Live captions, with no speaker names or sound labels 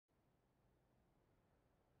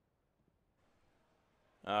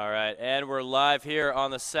All right, and we're live here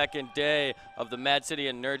on the second day of the Mad City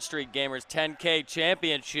and Nerd Street Gamers 10K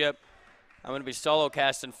Championship. I'm going to be solo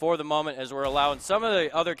casting for the moment as we're allowing some of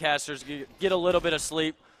the other casters to get a little bit of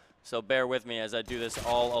sleep. So bear with me as I do this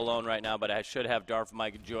all alone right now, but I should have Darth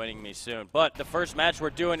Mike joining me soon. But the first match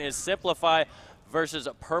we're doing is Simplify versus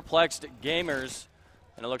Perplexed Gamers.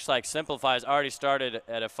 And it looks like Simplify has already started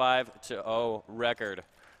at a 5-0 record.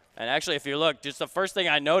 And actually, if you look, just the first thing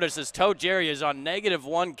I noticed is Toe Jerry is on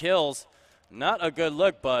 -1 kills. Not a good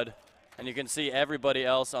look, bud. And you can see everybody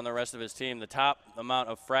else on the rest of his team. The top amount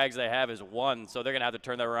of frags they have is 1, so they're going to have to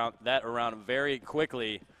turn that around very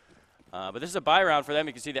quickly. But this is a buy round for them.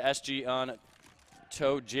 You can see the SG on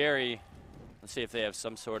Toe Jerry. Let's see if they have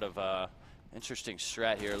some sort of interesting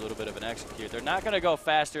strat here, a little bit of an execute. They're not going to go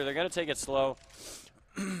faster. They're going to take it slow.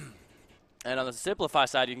 And on the Simplify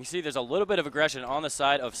side, you can see there's a little bit of aggression on the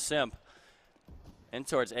side of Simp in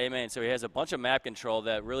towards A main. So he has a bunch of map control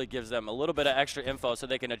that really gives them a little bit of extra info so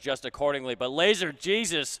they can adjust accordingly. But Laser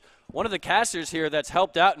Jesus, one of the casters here that's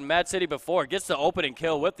helped out in Mad City before, gets the opening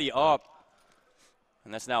kill with the AWP.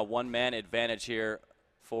 And that's now one-man advantage here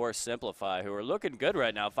for Simplify, who are looking good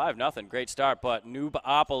right now. 5-0, great start, but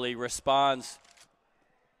Noobopoly responds,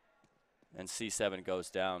 and C7 goes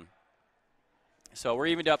down. So we're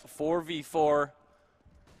evened up 4v4.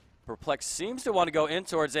 Perplexed seems to want to go in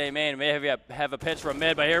towards A main. May have a pitch from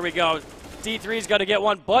mid, but here we go. D3's going to get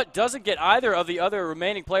one, but doesn't get either of the other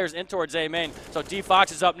remaining players in towards A main. So D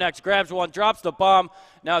Fox is up next, grabs one, drops the bomb.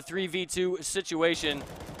 Now 3v2 situation.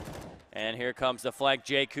 And here comes the flank.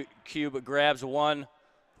 J Cube grabs one.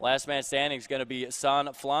 Last man standing is going to be San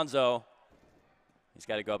Flonzo. He's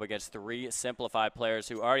got to go up against 3 Simplify players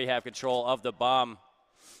who already have control of the bomb.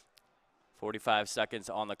 45 seconds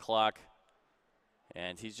on the clock.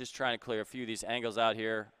 And he's just trying to clear a few of these angles out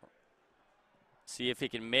here. See if he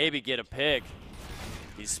can maybe get a pick.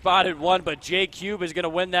 He's spotted one, but J Cube is going to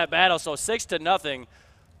win that battle. So 6-0.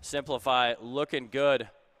 Simplify looking good.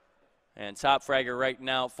 And top fragger right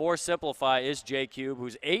now for Simplify is J Cube,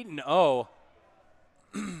 who's 8-0.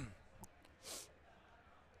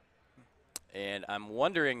 And I'm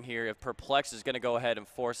wondering here if Perplex is going to go ahead and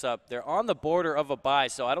force up. They're on the border of a buy,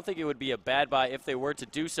 so I don't think it would be a bad buy if they were to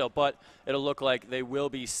do so, but it'll look like they will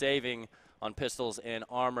be saving on pistols and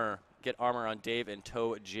armor, get armor on Dave and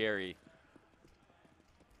Toe Jerry.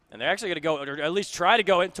 And they're actually going to go, or at least try to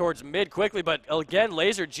go in towards mid quickly, but again,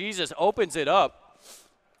 Laser Jesus opens it up,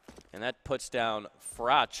 and that puts down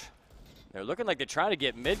Frotch. They're looking like they're trying to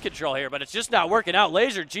get mid control here, but it's just not working out.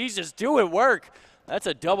 Laser Jesus doing work. That's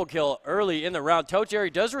a double kill early in the round. Toe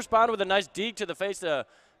Jerry does respond with a nice deke to the face of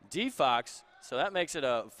D Fox, so that makes it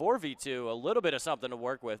a 4v2, a little bit of something to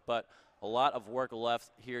work with, but a lot of work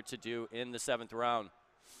left here to do in the 7th round.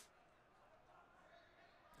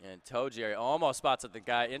 And Toe Jerry almost spots at the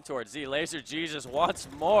guy in towards Z. Laser Jesus once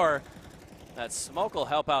more. That smoke will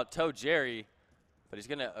help out Toe Jerry, but he's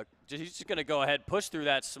just gonna go ahead, push through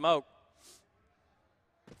that smoke.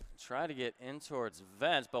 Try to get in towards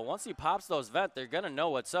vents, but once he pops those vents, they're going to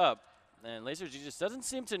know what's up. And Laser Jesus doesn't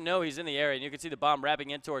seem to know he's in the area, and you can see the bomb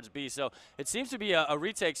wrapping in towards B. So it seems to be a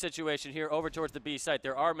retake situation here over towards the B site.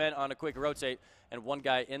 There are men on a quick rotate and one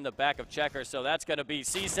guy in the back of Checker, so that's going to be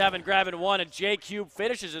C7 grabbing one, and J Cube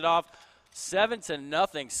finishes it off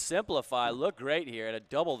 7-0. Simplify. Look great here, and a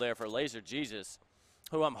double there for Laser Jesus,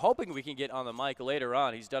 who I'm hoping we can get on the mic later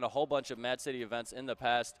on. He's done a whole bunch of Mad City events in the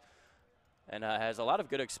past, and has a lot of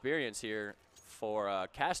good experience here for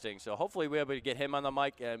casting. So hopefully we'll be able to get him on the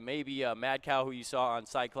mic, and maybe Mad Cow, who you saw on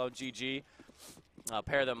Cyclone GG,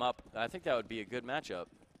 pair them up. I think that would be a good matchup.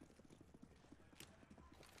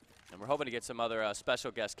 And we're hoping to get some other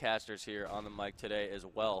special guest casters here on the mic today as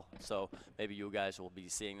well. So maybe you guys will be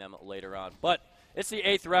seeing them later on. But it's the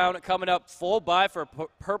 8th round coming up. Full buy for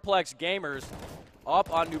Perplexed Gamers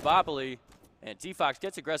up on Noobopoly. And D-Fox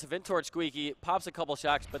gets aggressive in towards Squeaky, pops a couple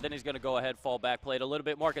shots, but then he's going to go ahead, fall back, play it a little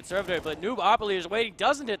bit more conservative. But Noobopoly is waiting,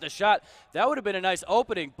 doesn't hit the shot. That would have been a nice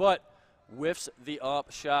opening, but whiffs the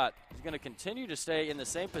up shot. He's going to continue to stay in the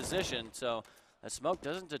same position, so that smoke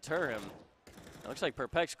doesn't deter him. It looks like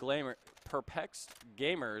Perplexed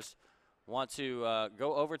Gamers want to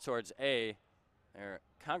go over towards A. They're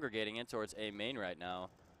congregating in towards A main right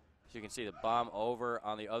now. So you can see the bomb over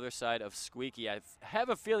on the other side of Squeaky. I have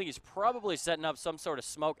a feeling he's probably setting up some sort of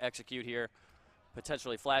smoke execute here,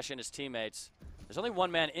 potentially flash in his teammates. There's only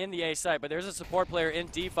one man in the A site, but there's a support player in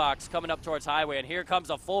D-Fox coming up towards Highway, and here comes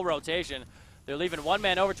a full rotation. They're leaving one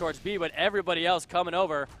man over towards B, but everybody else coming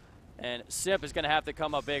over, And Simp is going to have to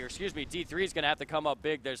come up big, or excuse me, D3 is going to have to come up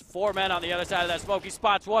big. There's 4 men on the other side of that smoke. He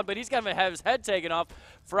spots one, but he's going to have his head taken off.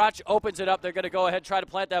 Frotch opens it up. They're going to go ahead and try to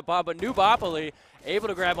plant that bomb, but Nubopoli able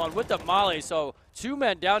to grab one with the molly. So 2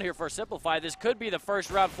 men down here for Simplify. This could be the first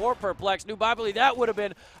round for Perplexed. Nubopoli, that would have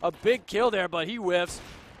been a big kill there, but he whiffs.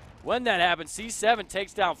 When that happens, C7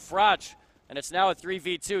 takes down Frotch, and it's now a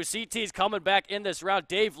 3v2. CT's coming back in this round.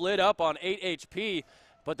 Dave lit up on 8 HP.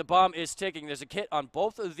 But the bomb is ticking. There's a kit on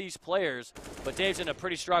both of these players, but Dave's in a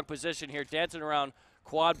pretty strong position here, dancing around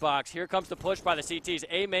quad box. Here comes the push by the CTs.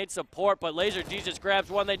 A main support, but Laser Jesus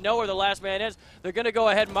grabs one. They know where the last man is. They're going to go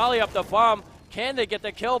ahead and molly up the bomb. Can they get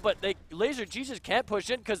the kill? But Laser Jesus can't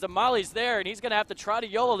push in because the molly's there, and he's going to have to try to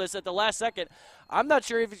YOLO this at the last second. I'm not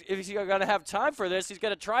sure if he's going to have time for this. He's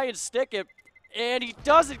going to try and stick it, and he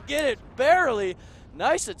doesn't get it, barely.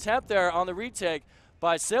 Nice attempt there on the retake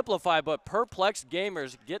by Simplify, but Perplexed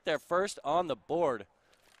Gamers get their first on the board.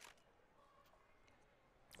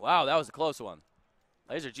 Wow, that was a close one.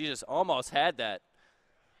 Laser Jesus almost had that.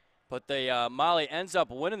 But the molly ends up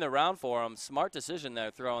winning the round for him. Smart decision there,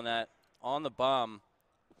 throwing that on the bomb,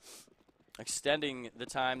 extending the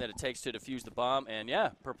time that it takes to defuse the bomb. And yeah,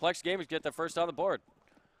 Perplexed Gamers get their first on the board.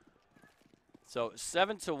 So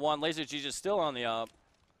 7-1, Laser Jesus still on the up.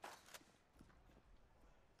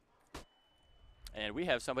 And we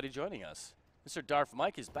have somebody joining us. Mr. Darth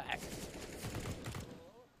Mike is back.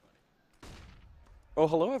 Oh,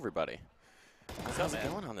 hello, everybody. How's it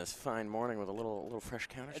going on this fine morning with a little fresh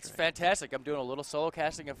Counter-Strike? It's fantastic. I'm doing a little solo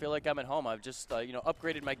casting. I feel like I'm at home. I've just,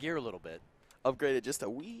 upgraded my gear a little bit. Upgraded just a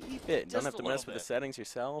wee bit. Just Don't have to mess with bit. the settings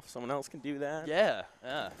yourself. Someone else can do that. Yeah,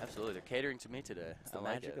 absolutely. They're catering to me today. It's the I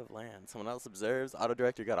like magic it. of land. Someone else observes.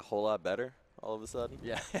 Autodirector got a whole lot better all of a sudden.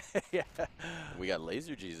 Yeah. Yeah. We got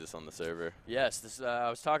Laser Jesus on the server. Yes, this, I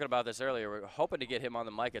was talking about this earlier. We're hoping to get him on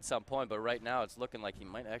the mic at some point, but right now it's looking like he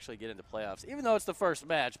might actually get into playoffs, even though it's the first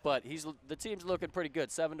match. But the team's looking pretty good,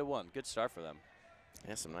 7-1. Good start for them.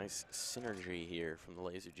 Yeah, some nice synergy here from the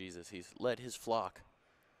Laser Jesus. He's led his flock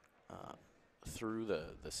through the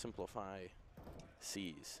Simplify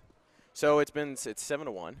seas. So it's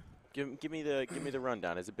 7-1. Give me the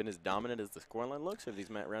rundown. Has it been as dominant as the scoreline looks, or have these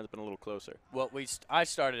rounds been a little closer? Well, I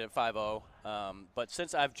started at 5-0, but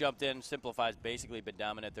since I've jumped in, Simplify's basically been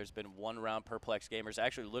dominant. There's been one round Perplexed Gamers,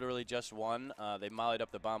 actually literally just one. They mollied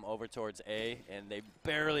up the bomb over towards A, and they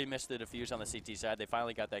barely missed the defuse on the CT side. They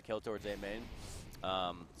finally got that kill towards A main.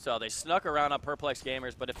 So they snuck around on Perplexed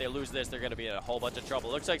Gamers, but if they lose this, they're going to be in a whole bunch of trouble.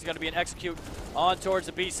 Looks like it's going to be an execute on towards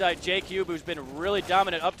the B side. J-Cube, who's been really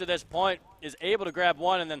dominant up to this point, is able to grab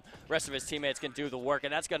one, and then the rest of his teammates can do the work,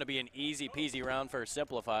 and that's going to be an easy-peasy round for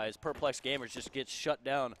Simplify as Perplexed Gamers just gets shut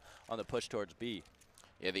down on the push towards B.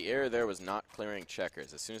 Yeah, the error there was not clearing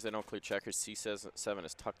checkers. As soon as they don't clear checkers, C7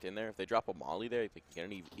 is tucked in there. If they drop a molly there, they can get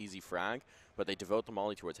an easy frag, but they devote the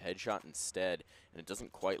molly towards headshot instead, and it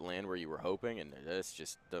doesn't quite land where you were hoping, and it's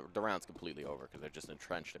just the round's completely over because they're just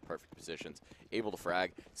entrenched in perfect positions, able to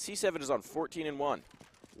frag. C7 is on 14-1.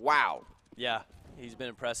 Wow. Yeah. He's been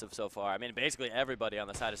impressive so far. I mean, basically everybody on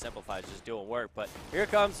the side of Simplify is just doing work. But here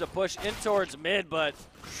comes the push in towards mid. But,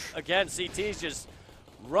 again, CT's just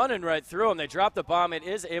running right through him. They drop the bomb. It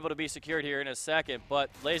is able to be secured here in a second.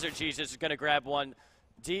 But Laser Jesus is going to grab one.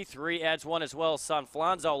 D3 adds one as well.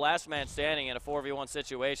 Sanflanzo, last man standing in a 4v1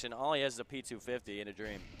 situation. All he has is a P250 in a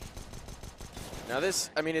dream. Now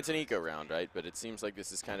this, I mean, it's an eco round, right? But it seems like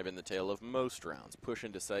this has kind of been the tale of most rounds. Push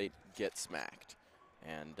into sight, get smacked.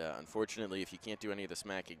 And unfortunately, if you can't do any of the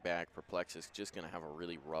smacking back, Perplex is just going to have a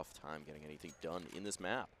really rough time getting anything done in this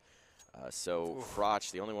map. So Frotch,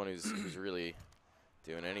 the only one who's really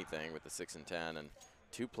doing anything with the 6 and 10, and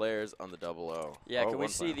 2 players on the 0-0. Yeah, can we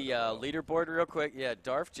see the leaderboard real quick? Yeah,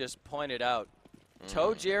 Darf just pointed out.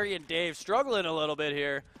 Toe, Jerry, and Dave struggling a little bit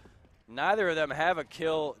here. Neither of them have a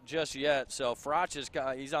kill just yet. So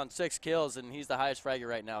Frotch he's on 6 kills, and he's the highest fragger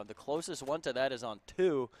right now. The closest one to that is on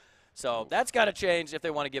 2. So that's got to change if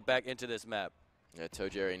they want to get back into this map. Yeah, Toe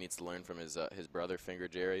Jerry needs to learn from his brother, Finger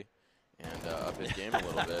Jerry, and up his game a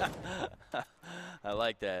little bit. I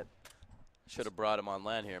like that. Should have brought him on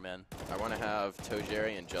land here, man. I want to have Toe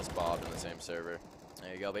Jerry and Just Bob in the same server.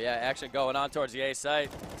 There you go. But, yeah, action going on towards the A site.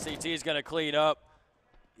 CT's going to clean up.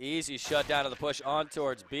 Easy shutdown of the push on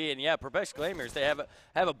towards B. And, yeah, Perplexed Gamers, they have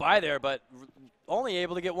a buy there, but only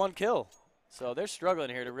able to get 1 kill. So they're struggling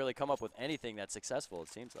here to really come up with anything that's successful, it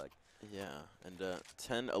seems like. Yeah,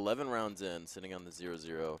 and 11 rounds in, sitting on the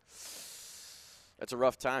 0-0. That's a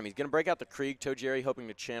rough time. He's going to break out the Krieg. Toe Jerry hoping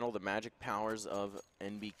to channel the magic powers of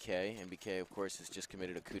NBK. NBK, of course, has just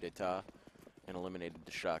committed a coup d'etat. and eliminated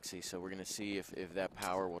the Shoxy. So we're going to see if that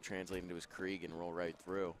power will translate into his Krieg and roll right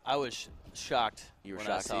through. I was shocked when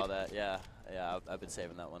I saw shocked? that. Yeah, I've been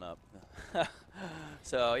saving that one up.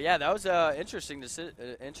 So yeah, that was an interesting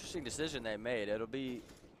decision they made. It'll be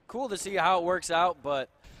cool to see how it works out, but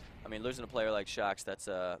I mean, losing a player like Shox,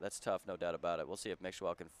 that's tough, no doubt about it. We'll see if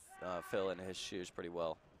Mixwell can fill in his shoes pretty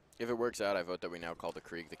well. If it works out, I vote that we now call the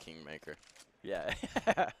Krieg the Kingmaker. Yeah.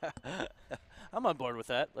 I'm on board with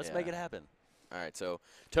that. Let's make it happen. All right, so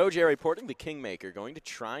ToeJerry porting the Kingmaker, going to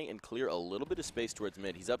try and clear a little bit of space towards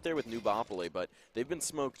mid. He's up there with Nubopoly, but they've been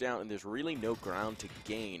smoked out, and there's really no ground to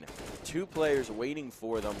gain. 2 players waiting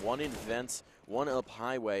for them, one in vents, one up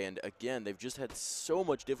highway, and again, they've just had so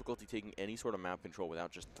much difficulty taking any sort of map control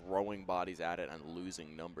without just throwing bodies at it and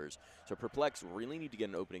losing numbers. So Perplexed really need to get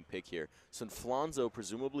an opening pick here. Sunflonzo,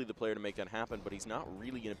 presumably the player to make that happen, but he's not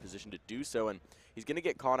really in a position to do so, and he's going to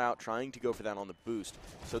get caught out trying to go for that on the boost.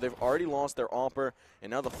 So they've already lost their AWPer,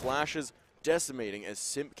 and now the flash is decimating as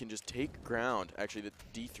Simp can just take ground. Actually, the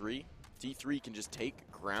D3 can just take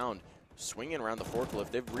ground, swinging around the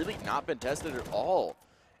forklift. They've really not been tested at all.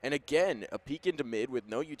 And again, a peek into mid with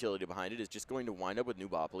no utility behind it is just going to wind up with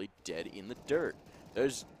Nubopoly dead in the dirt.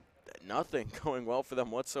 There's nothing going well for them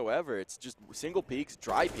whatsoever. It's just single peeks,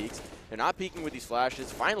 dry peeks. They're not peeking with these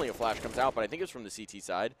flashes. Finally, a flash comes out, but I think it's from the CT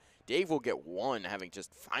side. Dave will get one, having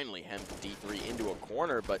just finally hemmed D3 into a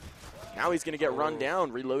corner, but now he's going to get run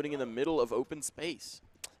down, reloading in the middle of open space.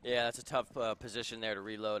 Yeah, that's a tough position there to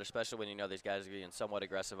reload, especially when you know these guys are being somewhat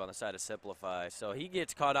aggressive on the side of Simplify. So he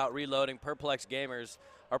gets caught out reloading. Perplexed gamers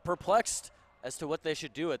are perplexed as to what they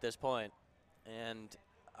should do at this point. And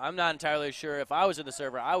I'm not entirely sure. If I was in the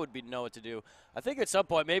server, I would know what to do. I think at some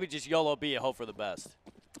point, maybe just YOLO B and hope for the best.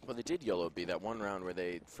 Well, they did YOLO B that one round where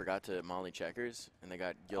they forgot to molly checkers, and they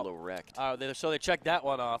got YOLO wrecked. So they checked that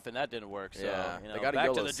one off, and that didn't work. So, yeah, you know, they got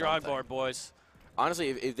back to the drawing board, boys. Honestly,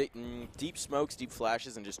 if they deep smokes, deep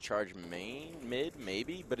flashes, and just charge mid,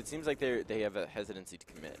 maybe. But it seems like they have a hesitancy to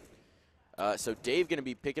commit. So Dave going to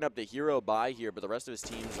be picking up the hero buy here, but the rest of his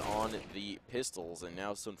team's on the pistols. And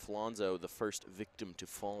now Sunflonzo, the first victim to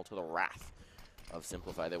fall to the wrath of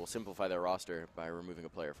Simplify. They will simplify their roster by removing a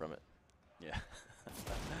player from it. Yeah.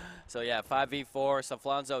 So, yeah, 5v4,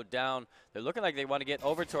 Sunflonzo down. They're looking like they want to get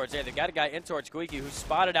over towards A. They got a guy in towards Squeaky who's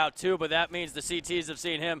spotted out too, but that means the CTs have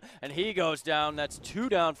seen him, and he goes down. That's 2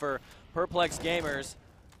 down for Perplexed Gamers.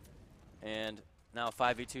 And now a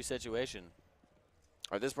 5v2 situation.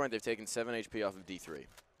 At this point, they've taken 7 HP off of D3,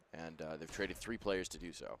 and they've traded 3 players to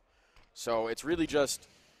do so. So it's really just,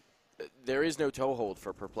 there is no toehold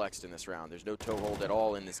for Perplexed in this round. There's no toehold at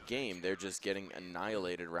all in this game. They're just getting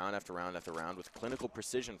annihilated round after round after round with clinical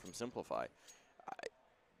precision from Simplify.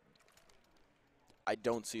 I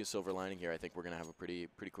don't see a silver lining here. I think we're going to have a pretty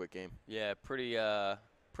quick game. Yeah, pretty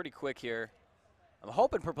quick here. I'm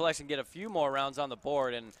hoping Perplexed can get a few more rounds on the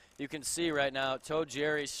board, and you can see right now,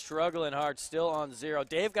 ToeJerry struggling hard, still on 0.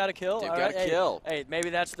 Dave got a kill. Dave got a kill. Hey,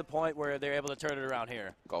 maybe that's the point where they're able to turn it around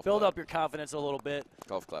here. Build up your confidence a little bit.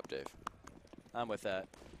 Golf clap, Dave. I'm with that.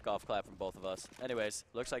 Golf clap from both of us. Anyways,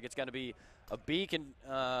 looks like it's going to be a B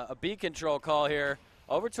control call here.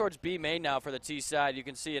 Over towards B main now for the T side. You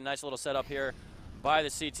can see a nice little setup here by the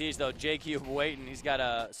CTs, though. JQ waiting. He's got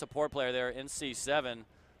a support player there in C7.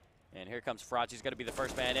 And here comes Frotch. He's going to be the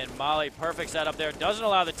first man in. Molly, perfect setup there. Doesn't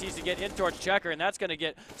allow the T's to get in towards Checker, and that's going to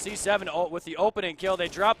get C7 with the opening kill. They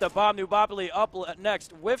drop the bomb. Nubopoly up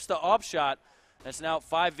next. Whiffs the off shot. It's now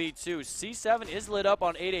 5v2. C7 is lit up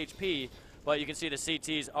on 8 HP, but you can see the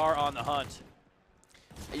CTs are on the hunt.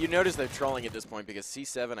 You notice they're trolling at this point because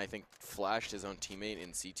C7, I think, flashed his own teammate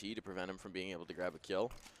in CT to prevent him from being able to grab a kill.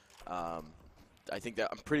 I'm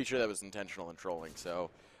pretty sure that was intentional and trolling. So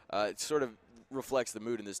it sort of reflects the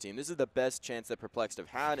mood in this team. This is the best chance that Perplexed have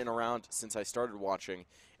had in a round since I started watching,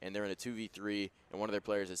 and they're in a 2v3, and one of their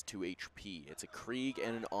players has 2 HP. It's a Krieg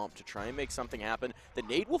and an AWP to try and make something happen. The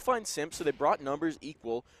nade will find Simp, so they brought numbers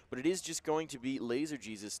equal, but it is just going to be Laser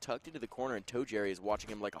Jesus tucked into the corner, and ToeJerry is watching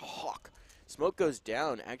him like a hawk. Smoke goes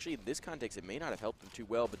down. Actually, in this context, it may not have helped them too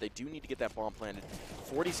well, but they do need to get that bomb planted.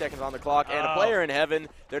 40 seconds on the clock, and a player in heaven.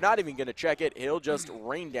 They're not even going to check it. He'll just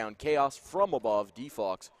rain down chaos from above.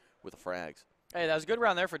 Defox with the frags. Hey, that was a good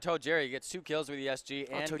round there for ToeJerry. He gets 2 kills with the SG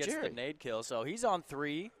and gets ToeJerry. the nade kill. So he's on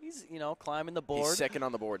 3. He's, climbing the board. He's second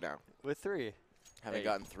on the board now. With 3. Having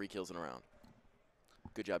gotten 3 kills in a round.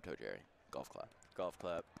 Good job, ToeJerry. Golf clap. Golf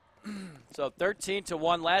clap. So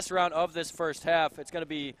 13-1, last round of this first half. It's going to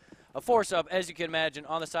be a force-up, as you can imagine,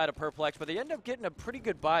 on the side of Perplex. But they end up getting a pretty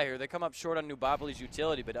good buy here. They come up short on Nubopoly's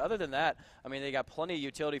utility. But other than that, I mean, they got plenty of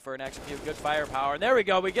utility for an execute, good firepower. And there we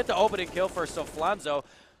go. We get the opening kill for Sunflonzo.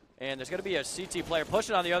 And there's going to be a CT player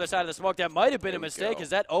pushing on the other side of the smoke. That might have been a mistake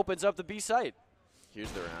as that opens up the B site.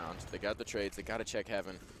 Here's the round. They got the trades. They got to check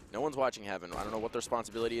Heaven. No one's watching Heaven. I don't know what their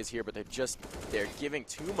responsibility is here, but they're giving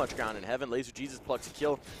too much ground in Heaven. Laser Jesus plucks a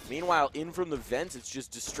kill. Meanwhile, in from the vents, it's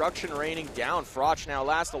just destruction raining down. Froch now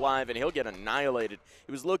last alive, and he'll get annihilated.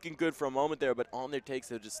 It was looking good for a moment there, but on their takes,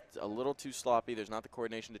 they're just a little too sloppy. There's not the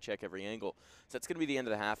coordination to check every angle. So that's going to be the end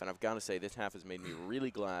of the half, and I've got to say, this half has made me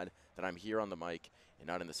really glad that I'm here on the mic and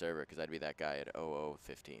not in the server, because I'd be that guy at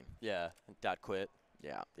 00:15. Yeah, dot quit.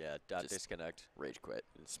 Yeah. Yeah, dot disconnect. Rage quit.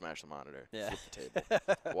 Smash the monitor. Yeah. Flip the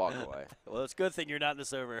table. Walk away. Well, it's a good thing you're not in the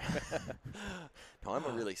server. No,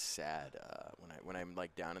 I'm really sad when I'm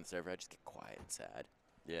like down in the server. I just get quiet and sad.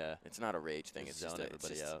 Yeah. It's not a rage thing. Just It's zone just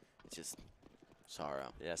everybody out. It's just sorrow.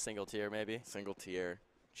 Yeah, single tear maybe. Single tear,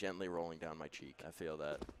 gently rolling down my cheek. I feel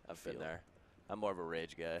that. I've been feel there. I'm more of a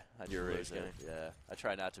rage guy. You're a rage guy? Yeah. I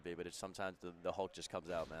try not to be, but it's sometimes the Hulk just comes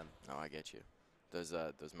out, man. Oh, I get you. Those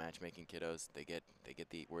matchmaking kiddos, they get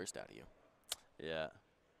the worst out of you. Yeah.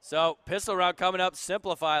 So pistol round coming up.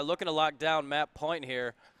 Simplify looking to lock down map point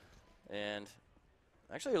here, and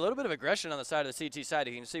actually a little bit of aggression on the side of the CT side.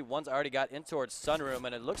 You can see one's already got in towards Sunroom,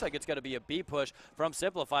 and it looks like it's going to be a B push from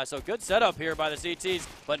Simplify. So good setup here by the CTs,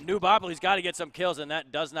 but Nubopoly's got to get some kills, and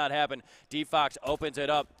that does not happen. D-Fox opens it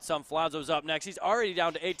up. Some Flonzo's up next. He's already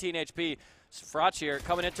down to 18 HP. Froch here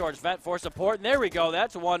coming in towards Vent for support, and there we go.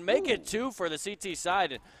 That's one. Make it two for the CT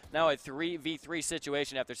side. And now a 3v3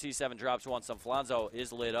 situation after C7 drops one. Some Flonzo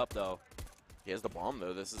is lit up, though. He has the bomb,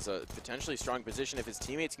 though. This is a potentially strong position if his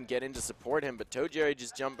teammates can get in to support him, but ToeJerry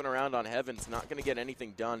just jumping around on Heaven's not going to get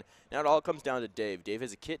anything done. Now it all comes down to Dave. Dave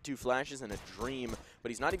has a kit, 2 flashes, and a dream,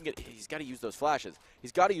 but he's not even he's got to use those flashes.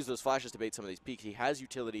 He's got to use those flashes to bait some of these peaks. He has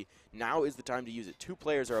utility. Now is the time to use it. 2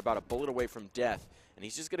 players are about a bullet away from death, and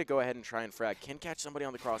he's just going to go ahead and try and frag. Can catch somebody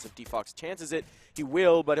on the cross if D-Fox chances it. He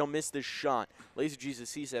will, but he'll miss this shot. Laser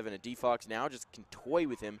Jesus C7 and D-Fox now just can toy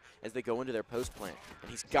with him as they go into their post plant. And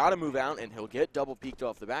he's got to move out, and he'll get double peeked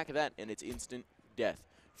off the back of that, and it's instant death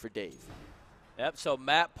for Dave. Yep, so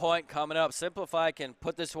map point coming up. Simplify can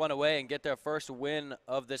put this one away and get their first win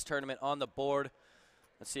of this tournament on the board.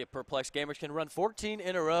 Let's see if Perplexed Gamers can run 14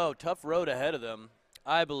 in a row. Tough road ahead of them,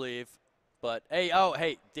 I believe. But,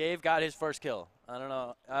 hey, Dave got his first kill. I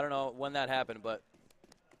don't know when that happened, but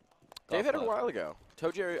Dave had it a while ago.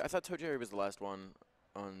 ToeJerry, I thought ToeJerry was the last one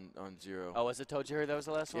on 0. Oh, was it ToeJerry that was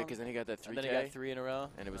the last one? Yeah, because then he got that 3K. And then he got 3 in a row.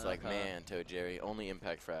 And it was like, man, ToeJerry, only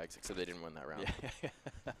impact frags, except they didn't win that round.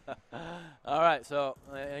 Yeah. All right, so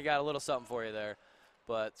I got a little something for you there.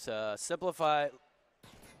 But Simplify,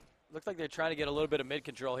 looks like they're trying to get a little bit of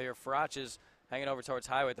mid-control here. Froch is hanging over towards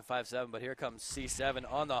Highway at the 5-7, but here comes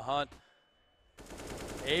C7 on the hunt.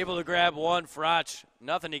 Able to grab one. Froch,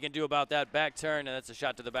 nothing he can do about that back turn, and that's a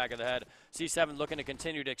shot to the back of the head. C7 looking to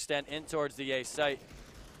continue to extend in towards the A site.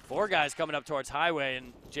 4 guys coming up towards Highway,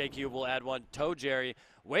 and JQ will add one. ToeJerry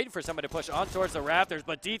waiting for somebody to push on towards the Rafters,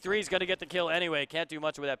 but D3 is going to get the kill anyway. Can't do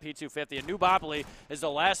much with that P250. And Nubopoly is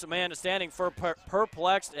the last man standing for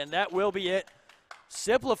Perplexed, and that will be it.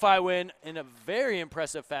 Simplify win in a very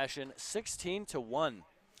impressive fashion, 16-1.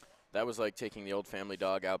 That was like taking the old family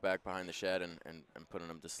dog out back behind the shed and putting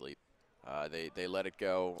him to sleep. They let it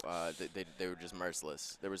go. They were just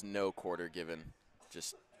merciless. There was no quarter given.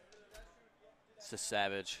 Just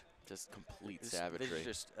savage. Just complete savagery. They're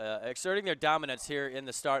just exerting their dominance here in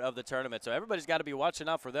the start of the tournament. So everybody's got to be watching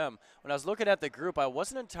out for them. When I was looking at the group, I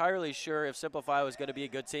wasn't entirely sure if Simplify was going to be a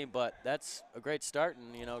good team, but that's a great start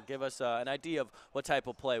and, give us an idea of what type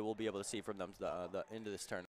of play we'll be able to see from them into this tournament.